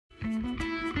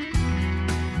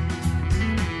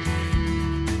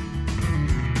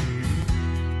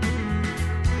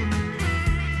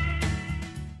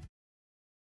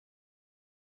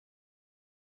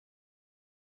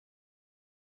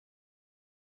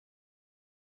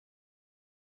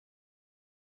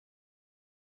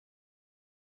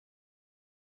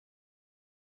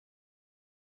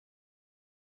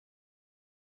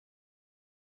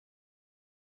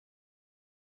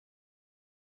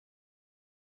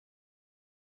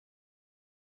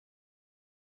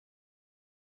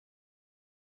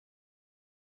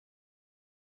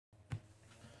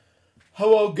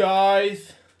Hello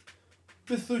guys,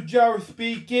 this is Jared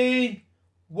speaking.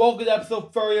 Welcome to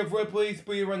episode 30 of Ripley's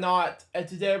Believe It or Not, and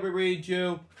today we read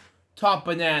you Top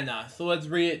Banana. So let's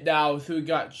read it now. So we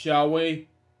got, shall we?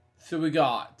 So we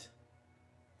got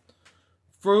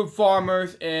fruit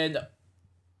farmers in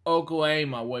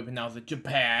Oklahoma, what do you pronounce it,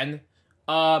 Japan,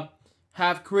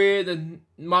 have created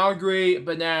a marguerite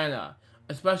banana,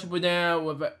 a special banana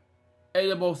with an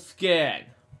edible skin.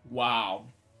 Wow.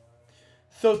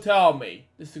 So tell me,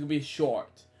 this is going to be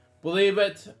short. Believe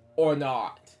it or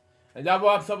not. And that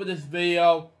wraps up with this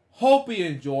video. Hope you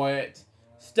enjoy it.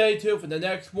 Stay tuned for the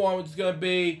next one, which is going to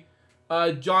be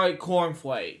a giant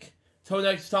cornflake. Till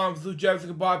next time, this is Jefferson.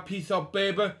 Goodbye. Peace out,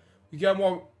 baby. We got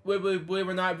more Believe It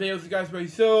or Not videos you guys very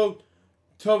soon.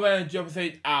 Till then,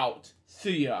 Jefferson out.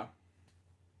 See ya.